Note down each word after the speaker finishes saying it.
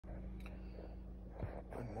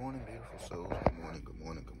morning, beautiful souls. Good morning, good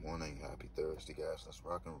morning, good morning. Happy Thursday, guys. Let's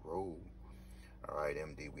rock and roll. All right,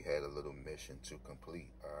 MD, we had a little mission to complete.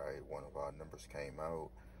 All right, one of our numbers came out,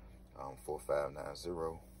 4590.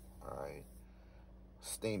 All right,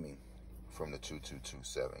 steaming from the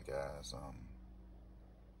 2227, guys.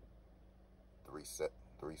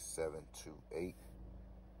 3728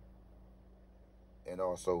 and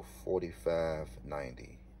also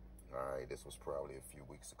 4590. All right, this was probably a few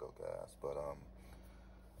weeks ago, guys, but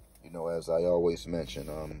you know, as I always mention,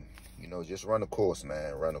 you know, just run a course,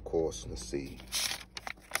 man. Run a course. Let's see.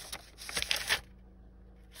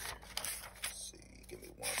 Give me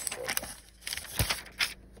 1 second.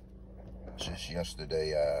 Just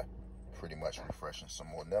yesterday, pretty much refreshing some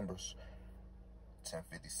more numbers.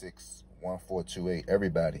 1056, 1428.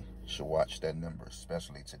 Everybody should watch that number,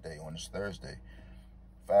 especially today on this Thursday.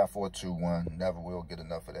 5421. Never will get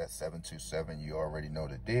enough of that. 727. You already know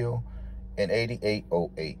the deal. And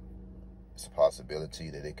 8808. It's a possibility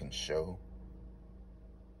that it can show.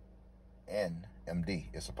 And MD,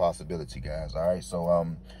 it's a possibility, guys. All right, so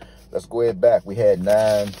let's go ahead back. We had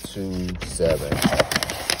 927.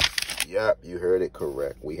 Yep, you heard it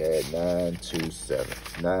correct. We had 927.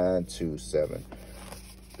 927.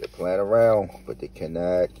 They're playing around, but they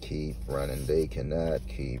cannot keep running. They cannot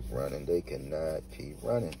keep running. They cannot keep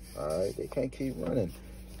running. All right, they can't keep running.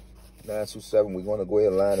 927, we're going to go ahead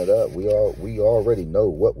and line it up. We already know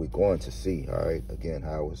what we're going to see. All right, again,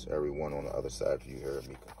 how is everyone on the other side? If you heard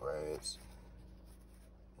me, congrats.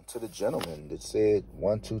 And to the gentleman that said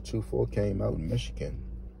 1224 came out in Michigan.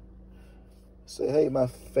 Say, hey, my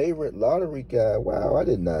favorite lottery guy. Wow, I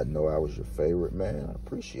did not know I was your favorite, man. I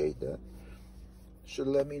appreciate that. Should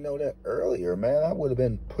have let me know that earlier, man. I would have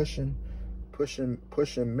been pushing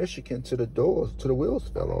Michigan to the doors, till the wheels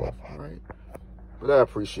fell off. All right. But I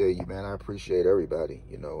appreciate you, man. I appreciate everybody.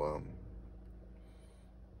 You know,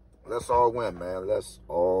 let's all win, man. Let's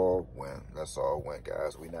all win. Let's all win,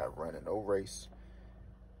 guys. We're not running no race.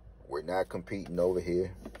 We're not competing over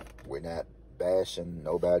here. We're not bashing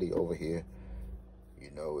nobody over here.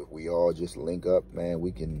 You know, if we all just link up, man,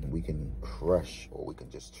 we can crush, or we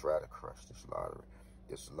can just try to crush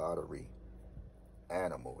this lottery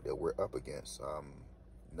animal that we're up against.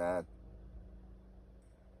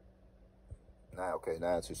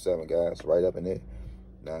 927, guys, right up in there.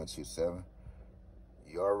 927.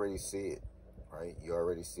 You already see it, right? You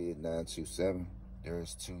already see it. 927.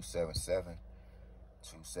 There's 277.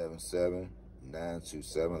 277.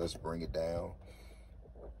 927. Let's bring it down.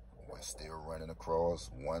 We're still running across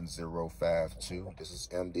 1052. This is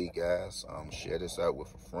MD, guys. Share this out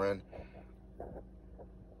with a friend.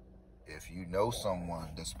 If you know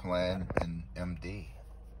someone that's playing in MD,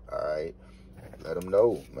 all right, let them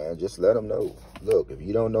know, man. Just let them know. Look, if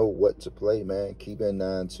you don't know what to play, man, keep in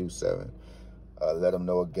 927. Let them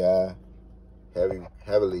know a guy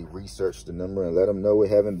heavily researched the number, and let them know it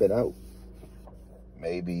haven't been out.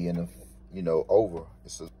 Maybe in a, you know, over.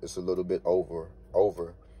 It's a little bit over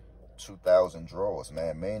 2,000 draws,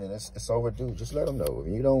 man. Meaning it's overdue. Just let them know.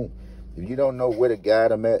 If you don't know where to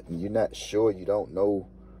guide them at, and you're not sure, you don't know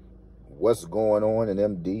what's going on in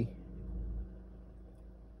MD.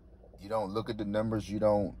 You don't look at the numbers. You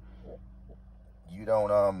don't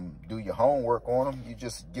do your homework on them. You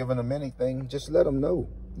just giving them anything. Just let them know.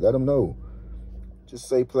 Let them know. Just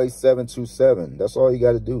say play 727. That's all you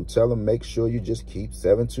got to do. Tell them, make sure you just keep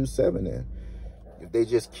 727 in. If they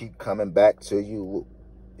just keep coming back to you,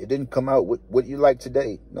 it didn't come out with what you like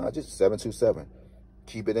today. No, just 727.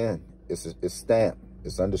 Keep it in. It's stamped.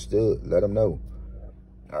 It's understood. Let them know.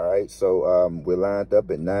 All right. So we're lined up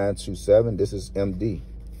at 927. This is MD.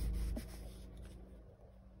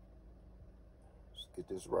 Get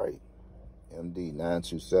this right. MD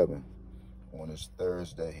 927 on this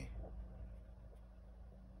Thursday.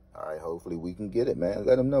 All right, hopefully we can get it, man.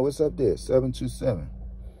 Let them know it's up there. 727,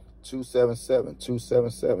 277,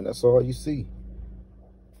 277. That's all you see.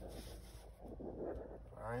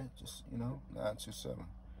 All right, just, you know, 927.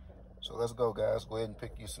 So let's go, guys. Go ahead and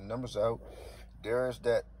pick you some numbers out. There's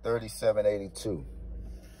that 3782.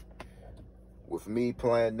 With me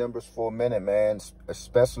playing numbers for a minute, man,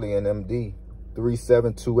 especially in MD.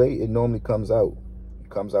 3728, it normally comes out. It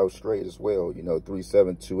comes out straight as well. You know,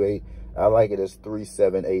 3728. I like it as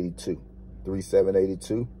 3782.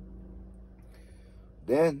 3782.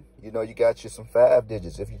 Then, you know, you got you some 5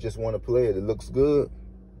 digits. If you just want to play it, it looks good.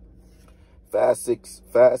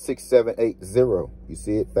 56780. You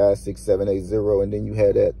see it? 56780. And then you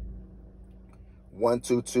had that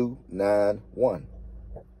 12291.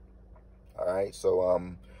 All right, so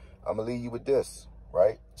I'm gonna leave you with this,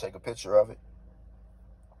 right? Take a picture of it.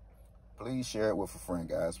 Please share it with a friend,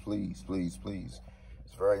 guys. Please, please, please.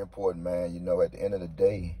 It's very important, man. You know, at the end of the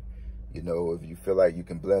day, you know, if you feel like you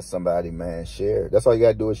can bless somebody, man, share. That's all you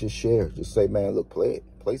got to do is just share. Just say, man, look, play it.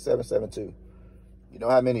 Play 772. You know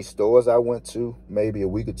how many stores I went to maybe a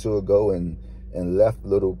week or two ago and left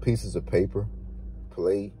little pieces of paper?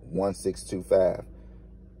 Play 1625.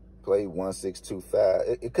 Play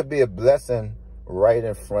 1625. It could be a blessing right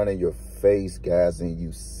in front of your face, guys, and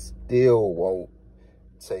you still won't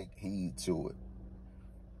take heed to it.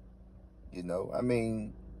 You know, I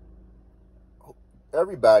mean,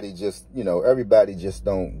 everybody just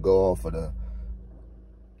don't go off of the,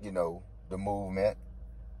 you know, the movement.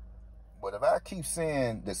 But if I keep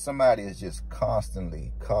seeing that somebody is just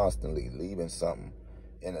constantly leaving something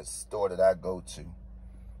in a store that I go to,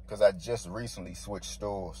 because I just recently switched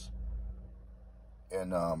stores,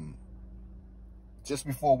 and just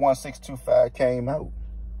before 1625 came out,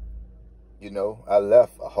 you know, I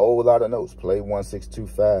left a whole lot of notes. Play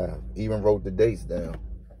 1625. Even wrote the dates down.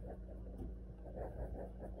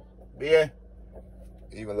 Yeah.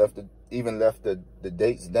 Even left the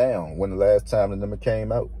dates down when the last time the number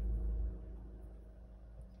came out.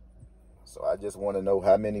 So I just want to know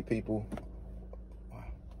how many people.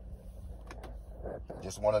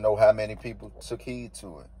 Just want to know how many people took heed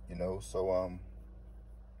to it, you know. So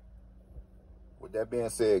with that being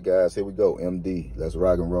said, guys, here we go. MD, let's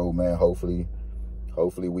rock and roll, man. Hopefully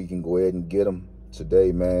we can go ahead and get them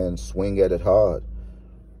today, man. Swing at it hard.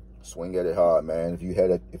 Swing at it hard, man. If you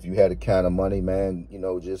had a kind of money, man, you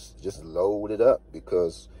know, just load it up,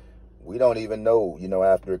 because we don't even know, you know,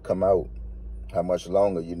 after it come out, how much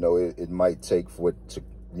longer, you know, it might take for it to,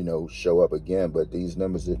 you know, show up again. But these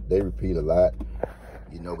numbers, they repeat a lot,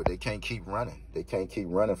 you know, but they can't keep running. They can't keep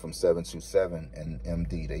running from 727 and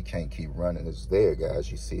MD. They can't keep running. It's there, guys.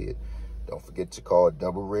 You see it. Don't forget to call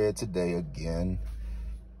Double Red today again.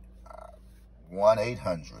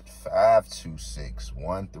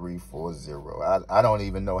 1-800-526-1340. I don't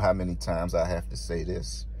even know how many times I have to say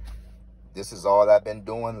this. This is all I've been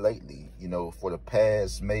doing lately, you know, for the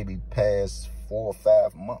past 4 or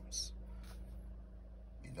 5 months.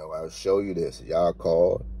 You know, I'll show you this. Y'all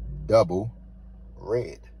call Double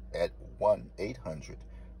Red at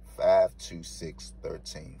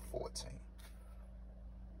 1-800-526-1314.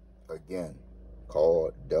 Again,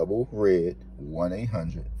 call Double Red,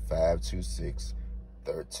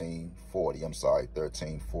 1-800-526-1340. I'm sorry,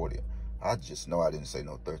 1340. I just know I didn't say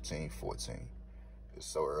no 1314. It's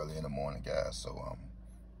so early in the morning, guys. So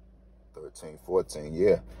 1314,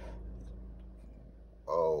 yeah.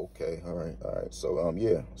 Oh, okay. All right. So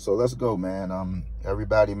yeah. So let's go, man.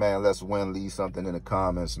 Everybody, man, let's win. Leave something in the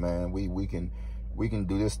comments, man. We can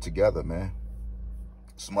do this together, man.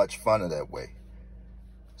 It's much funner that way.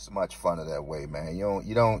 It's much funner that way, man. You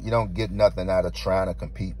don't get nothing out of trying to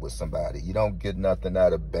compete with somebody. You don't get nothing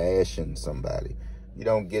out of bashing somebody. You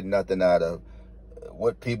don't get nothing out of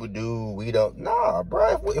what people do. We don't. Nah,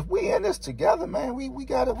 bro. If we in this together, man, we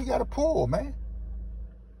gotta pull, man.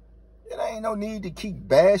 It ain't no need to keep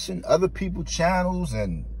bashing other people's channels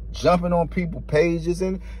and jumping on people's pages.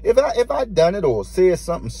 And if I done it or said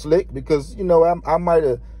something slick, because, you know, I might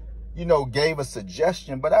have, you know, gave a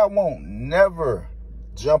suggestion, but I won't never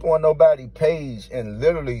jump on nobody's page and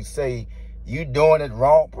literally say you doing it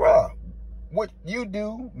wrong, bruh. What you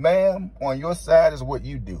do, ma'am, on your side is what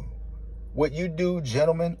you do. What you do,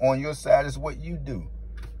 gentlemen, on your side is what you do.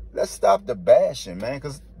 Let's stop the bashing, man,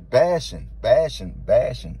 because bashing,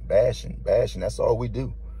 that's all we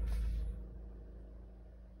do.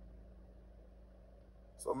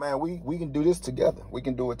 So, man, we can do this together. We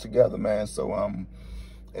can do it together, man. So, and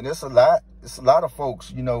it's a lot of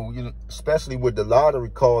folks, you know, especially with the lottery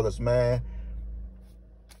callers, man.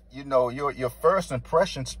 You know, your first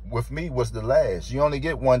impressions with me was the last. You only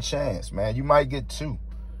get one chance, man. You might get 2.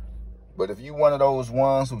 But if you one of those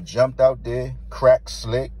ones who jumped out there, cracked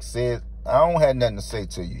slick, said, I don't have nothing to say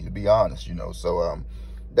to you, to be honest, you know. So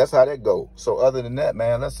that's how that go. So other than that,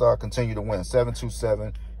 man, let's continue to win.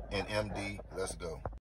 727 and MD, let's go.